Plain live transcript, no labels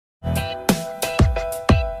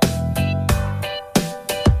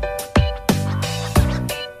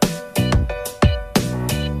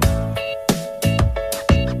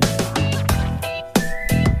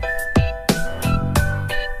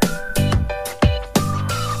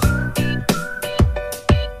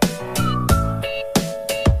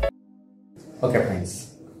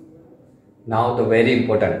Now the very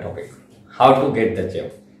important topic, how to get the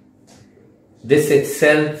job. This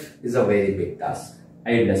itself is a very big task.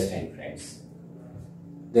 I understand, friends.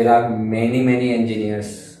 There are many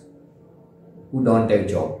engineers who don't have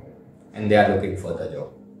job and they are looking for the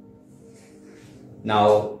job.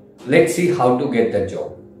 Now let's see how to get the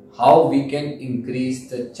job. How we can increase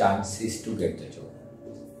the chances to get the job.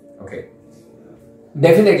 Okay.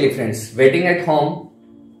 Definitely, friends, waiting at home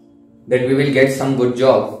that we will get some good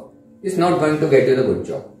job is not going to get you the good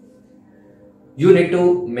job. You need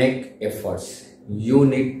to make efforts. You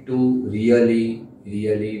need to really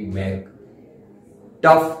make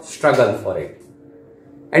tough struggle for it.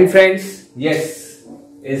 And friends, yes,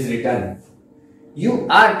 is written. You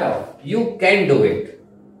are tough. You can do it.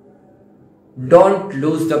 Don't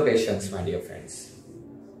lose the patience, my dear friends.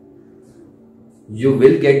 You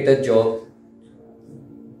will get the job.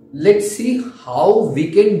 Let's see how we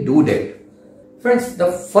can do that. Friends,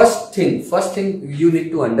 the first thing you need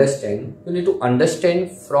to understand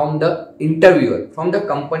from the interviewer, from the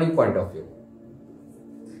company point of view.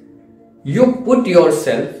 You put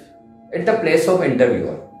yourself at the place of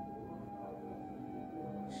interviewer.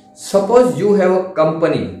 Suppose you have a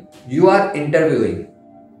company, you are interviewing.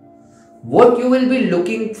 What you will be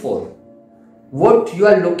looking for, what you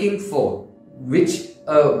are looking for, which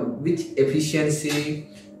efficiency,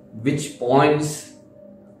 which points,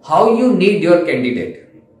 how you need your candidate.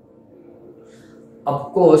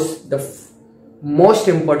 Of course, the most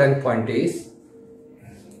important point is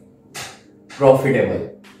profitable.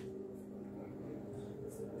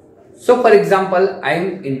 So for example, I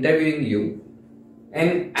am interviewing you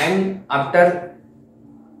and after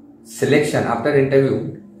selection, after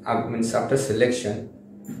selection,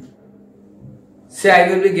 say I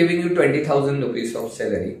will be giving you 20,000 rupees of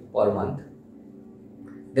salary per month.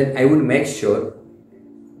 Then I would make sure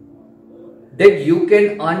that you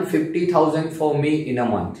can earn 50,000 for me in a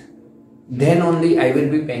month. Then only I will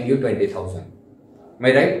be paying you 20,000. Am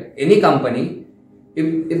I right? Any company,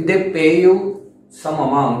 if they pay you some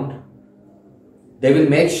amount, they will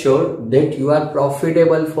make sure that you are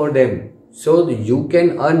profitable for them. So you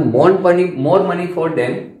can earn more money for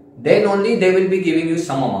them. Then only they will be giving you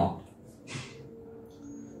some amount.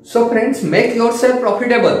 So friends, make yourself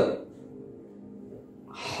profitable.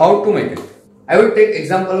 How to make it? I will take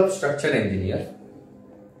example of structural engineer.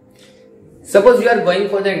 Suppose you are going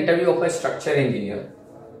for the interview of a structural engineer.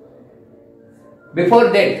 Before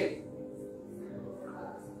that,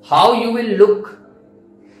 how you will look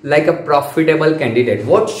like a profitable candidate?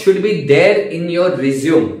 What should be there in your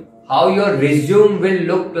resume? How your resume will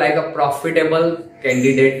look like a profitable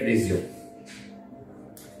candidate resume?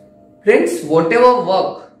 Friends, whatever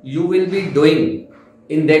work you will be doing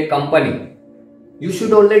in that company, you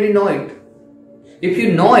should already know it. If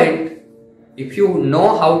you know it, if you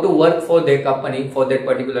know how to work for their company, for that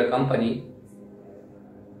particular company,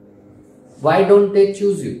 why don't they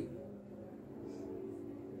choose you?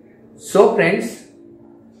 So friends,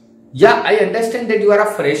 yeah, I understand that you are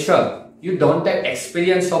a fresher. You don't have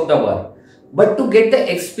experience of the work. But to get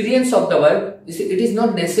the experience of the work, it is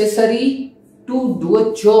not necessary to do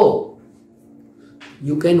a job.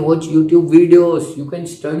 You can watch YouTube videos. You can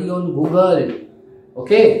study on Google.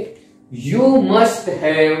 Okay, you must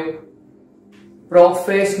have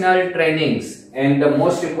professional trainings, and the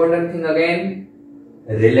most important thing again,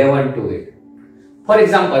 relevant to it. For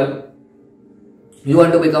example, you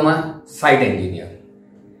want to become a site engineer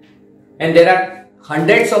and there are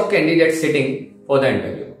hundreds of candidates sitting for the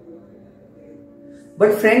interview.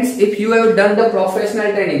 But friends, if you have done the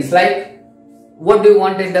professional trainings, like what do you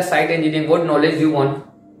want in the site engineering, what knowledge you want?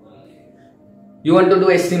 You want to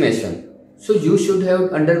do estimation. So you should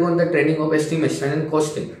have undergone the training of estimation and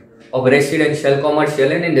costing of residential,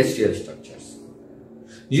 commercial and industrial structures.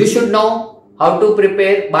 You should know how to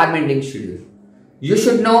prepare bar bending schedule. You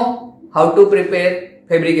should know how to prepare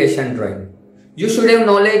fabrication drawing. You should have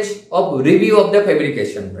knowledge of review of the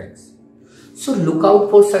fabrication drawings. So look out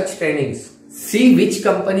for such trainings. See which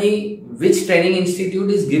company, which training institute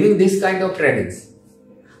is giving this kind of trainings.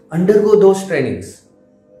 Undergo those trainings.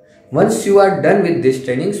 Once you are done with these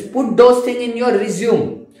trainings, put those things in your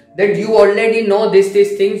resume that you already know these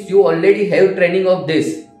things, you already have training of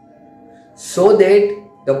this. So that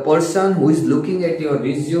the person who is looking at your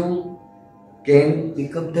resume can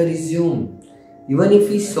pick up the resume. Even if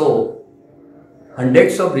he saw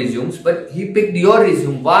hundreds of resumes, but he picked your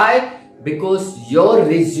resume. Why? Because your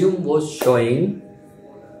resume was showing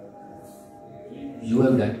you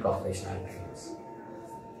have done professional trainings.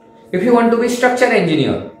 If you want to be structural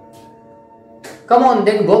engineer, come on,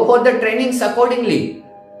 then go for the trainings accordingly.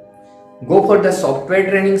 Go for the software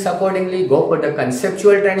trainings accordingly, go for the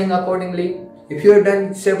conceptual training accordingly. If you have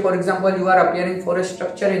done, say for example, you are appearing for a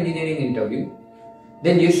structural engineering interview,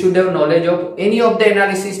 then you should have knowledge of any of the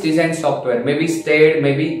analysis design software, maybe STAAD,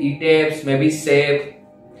 maybe ETABS, maybe SAFE,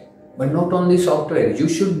 but not only software. You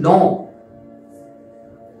should know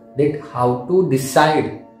that how to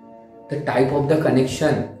decide the type of the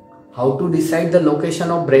connection, how to decide the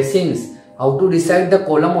location of bracings, how to decide the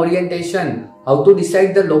column orientation, how to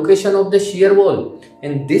decide the location of the shear wall.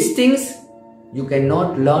 And these things you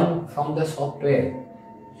cannot learn from the software.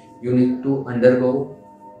 You need to undergo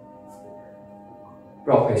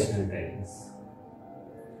professional trainings.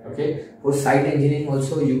 Okay, for site engineering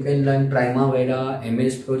also you can learn Primavera,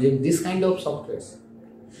 MS Project, this kind of softwares.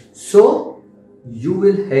 So you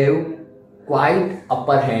will have quite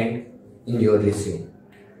upper hand in your resume.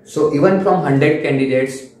 So even from 100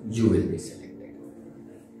 candidates you will be selected.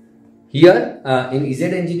 Here in EZ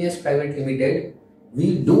Engineers Pvt Limited,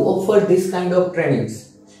 we do offer this kind of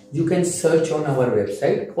trainings. You can search on our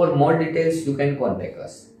website. For more details you can contact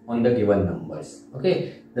us on the given numbers.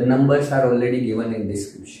 Okay, the numbers are already given in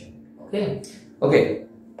description. Okay,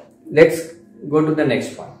 let's go to the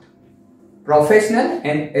next point. Professional,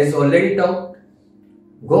 and as already talked,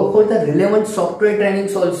 go for the relevant software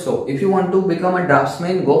trainings also. If you want to become a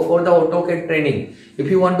draftsman, go for the AutoCAD training. If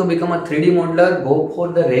you want to become a 3D modeler, go for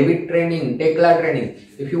the Revit training, Tekla training.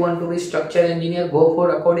 If you want to be structural engineer, go for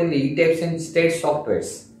accordingly ETABS and STAAD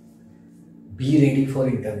softwares. Be ready for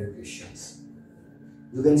interview questions.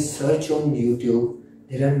 You can search on YouTube.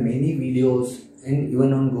 There are many videos, and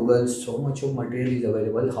even on Google, so much of material is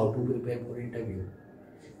available how to prepare for interview.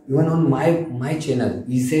 Even on my channel,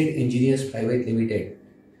 EZ Engineers Pvt Limited,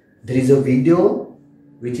 there is a video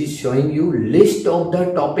which is showing you list of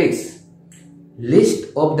the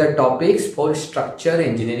topics for structural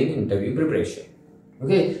engineering interview preparation.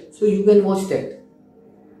 Okay, so you can watch that.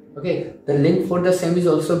 Okay, the link for the same is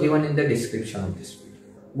also given in the description of this video.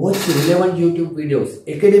 Watch relevant YouTube videos.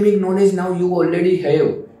 Academic knowledge now you already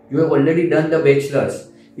have. You have already done the bachelor's.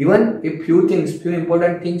 Even if few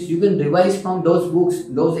important things, you can revise from those books,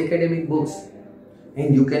 those academic books,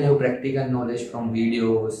 and you can have practical knowledge from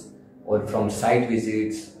videos or from site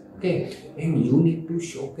visits. Okay, and you need to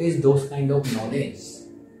showcase those kind of knowledge.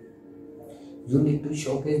 You need to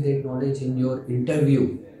showcase that knowledge in your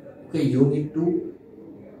interview. Okay, you need to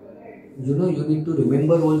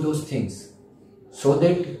remember all those things so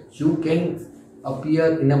that you can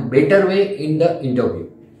appear in a better way in the interview.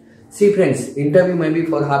 See friends, interview may be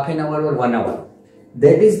for half an hour or 1 hour.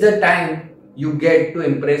 That is the time you get to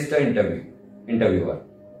impress the interviewer.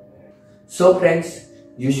 So friends,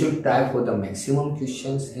 you should try for the maximum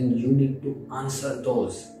questions and you need to answer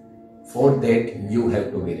those. For that you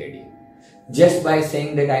have to be ready. Just by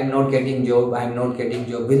saying that I am not getting job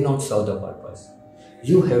will not solve the purpose.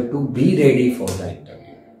 You have to be ready for the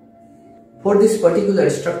interview. For this particular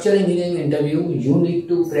structural engineering interview, you need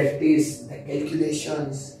to practice the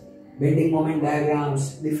calculations, bending moment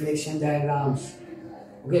diagrams, deflection diagrams.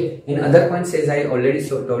 Okay, and other points, as I already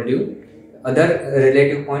told you, other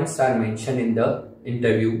relative points are mentioned in the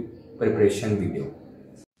interview preparation video.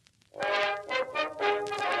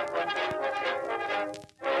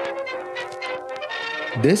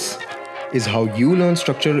 This is how you learn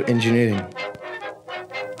structural engineering.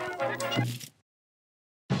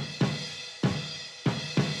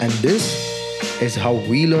 And this is how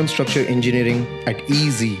we learn structural engineering at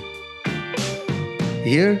EZ.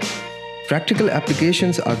 Here, practical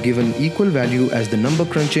applications are given equal value as the number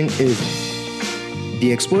crunching is.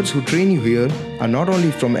 The experts who train you here are not only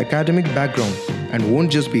from academic background and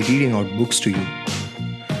won't just be reading out books to you,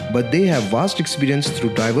 but they have vast experience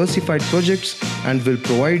through diversified projects and will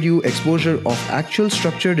provide you exposure of actual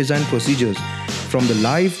structure design procedures from the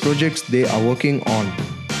live projects they are working on.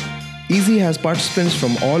 EZ has participants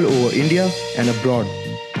from all over India and abroad,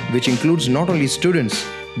 which includes not only students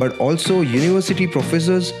but also university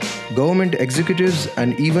professors, government executives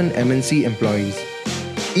and even MNC employees.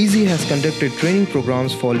 EZ has conducted training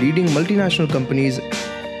programs for leading multinational companies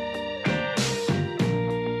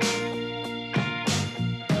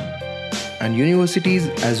and universities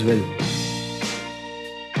as well,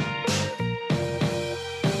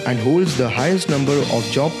 and holds the highest number of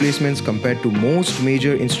job placements compared to most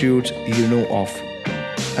major institutes you know of.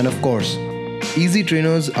 And of course, EZ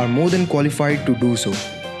trainers are more than qualified to do so,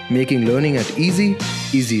 making learning at EZ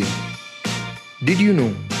easier. Did you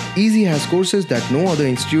know EZ has courses that no other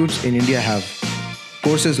institutes in India have?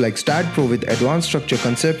 Courses like STAAD Pro with advanced structure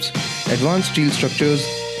concepts, advanced steel structures,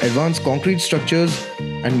 advanced concrete structures,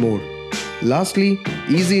 and more. Lastly,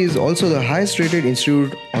 EZ is also the highest rated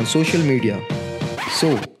institute on social media.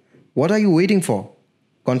 So, What are you waiting for?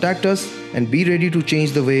 Contact us and be ready to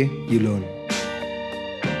change the way you learn.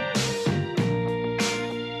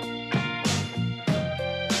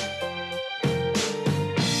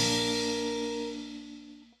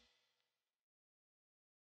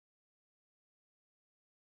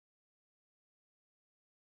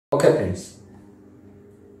 Okay friends,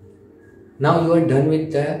 now you are done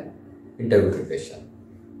with the interview preparation.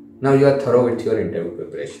 Now you are thorough with your interview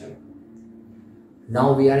preparation.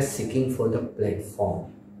 Now we are seeking for the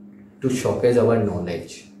platform to showcase our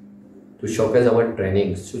knowledge, to showcase our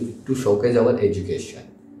trainings, to showcase our education.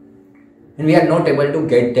 And we are not able to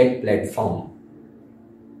get that platform.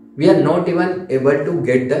 We are not even able to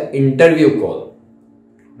get the interview call.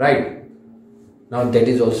 Right? Now that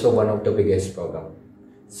is also one of the biggest problem.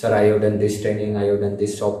 Sir, I have done this training, I have done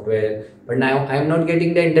this software, but now I am not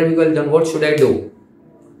getting the interview call done. What should I do?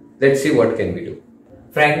 Let's see what can we do.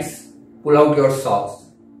 Friends, pull out your socks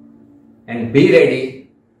and be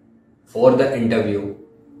ready for the interview.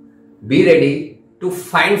 Be ready to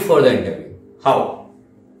find for the interview. How?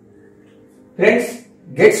 Friends,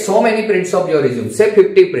 get so many prints of your resume. Say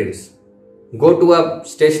 50 prints. Go to a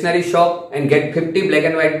stationery shop and get 50 black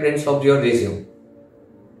and white prints of your resume.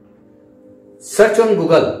 Search on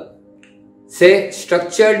Google. Say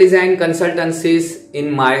structural design consultancies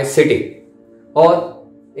in my city or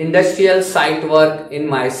industrial site work in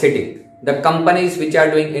my city. The companies which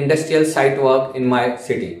are doing industrial site work in my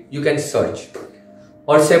city. You can search.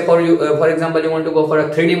 Or say for you, for example, you want to go for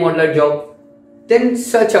a 3D modeler job. Then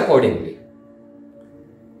search accordingly.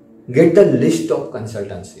 Get the list of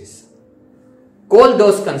consultancies. Call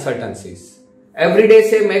those consultancies. Every day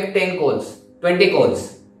say make 10 calls, 20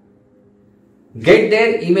 calls. Get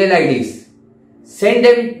their email IDs. Send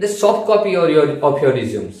them the soft copy of your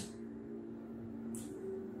resumes.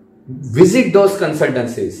 Visit those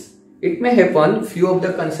consultancies. It may happen few of the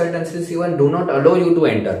consultancies even do not allow you to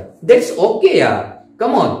enter. That's okay, yeah.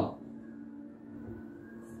 Come on.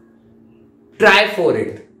 Try for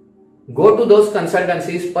it. Go to those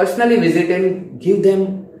consultancies, personally visit and give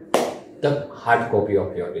them the hard copy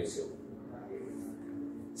of your resume.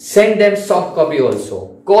 Send them soft copy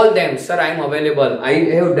also. Call them, sir, I am available. I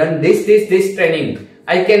have done this training.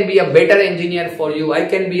 I can be a better engineer for you. I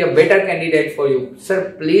can be a better candidate for you.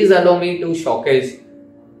 Sir, please allow me to showcase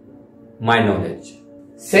my knowledge.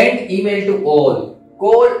 Send email to all.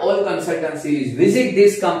 Call all consultancies. Visit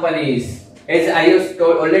these companies. As I have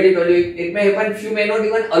already told you, it may happen few may not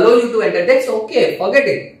even allow you to enter. That's okay. Forget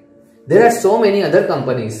it. There are so many other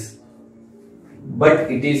companies.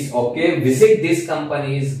 But it is okay. Visit these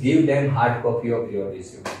companies. Give them hard copy of your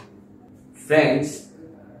resume. Friends,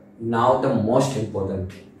 now the most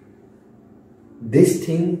important thing. This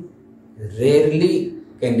thing rarely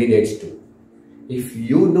candidates do. If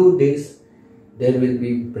you do this, there will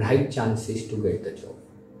be bright chances to get the job.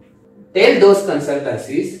 Tell those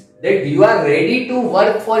consultancies that you are ready to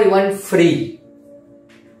work for even free.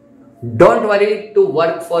 Don't worry to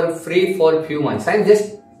work for free for few months. I'm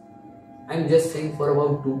just saying for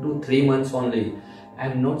about 2 to 3 months only.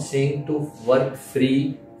 I'm not saying to work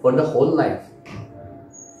free for the whole life.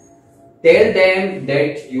 Tell them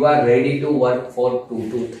that you are ready to work for 2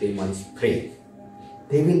 to 3 months free.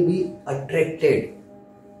 They will be attracted.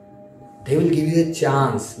 They will give you a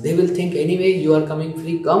chance. They will think anyway you are coming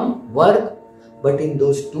free, come work. But in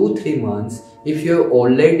those 2-3 months, if you are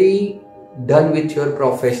already done with your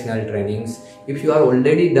professional trainings, if you are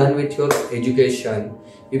already done with your education,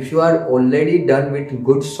 if you are already done with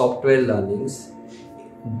good software learnings,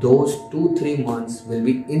 those 2-3 months will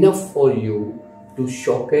be enough for you to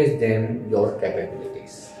showcase them your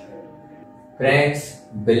capabilities. Friends,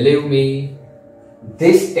 believe me,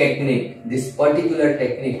 this technique, this particular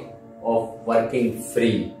technique of working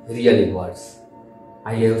free really works.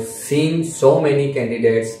 I have seen so many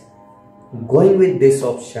candidates going with this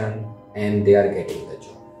option and they are getting the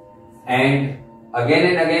job. And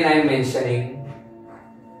again I am mentioning,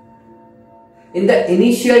 in the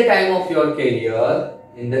initial time of your career,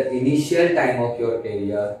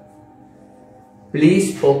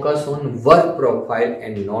 please focus on work profile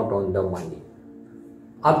and not on the money.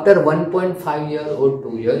 After 1.5 years or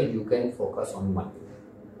 2 years, you can focus on money.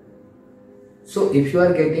 So if you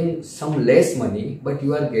are getting some less money, but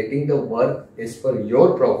you are getting the work as per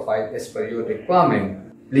your profile, as per your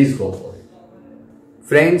requirement, please go for it.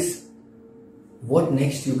 Friends, what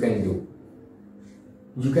next you can do?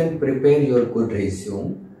 You can prepare your good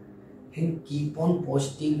resume and keep on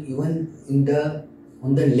posting even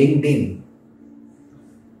on the LinkedIn.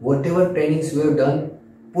 Whatever trainings you have done,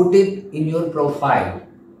 put it in your profile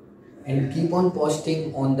and keep on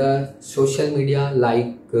posting on the social media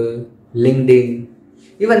like LinkedIn,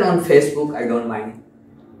 Even on Facebook, I don't mind.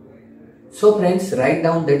 So friends, write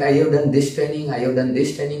down that I have done this training, I have done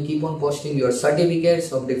this training. Keep on posting your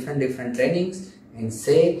certificates of different trainings and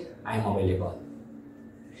say I am available.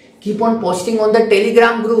 Keep on posting on the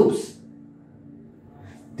Telegram groups.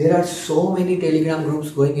 There are so many Telegram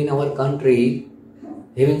groups going in our country,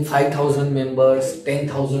 having 5,000 members,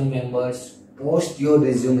 10,000 members. Post your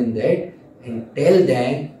resume in that and tell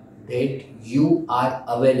them that you are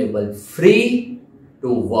available, free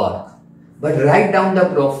to work. But write down the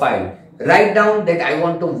profile. Write down that I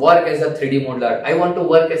want to work as a 3D modeler, I want to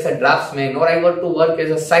work as a draftsman, or I want to work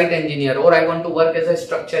as a site engineer, or I want to work as a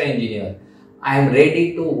structure engineer. I am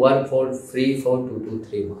ready to work for free for 2 to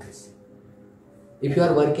 3 months. If you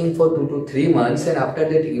are working for 2 to 3 months and after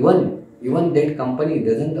that even that company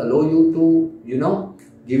doesn't allow you to,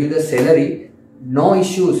 give you the salary, no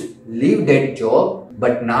issues, leave that job.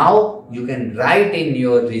 But now you can write in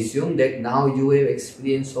your resume that now you have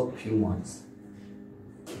experience of few months.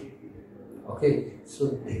 Okay, so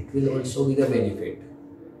that will also be the benefit.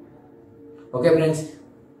 Okay friends,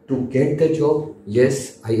 to get the job,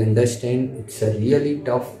 yes, I understand it's a really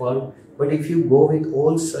tough work. But if you go with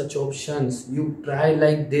all such options, you try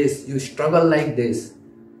like this, you struggle like this,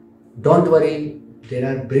 don't worry, there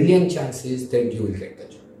are brilliant chances that you will get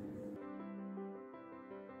the job.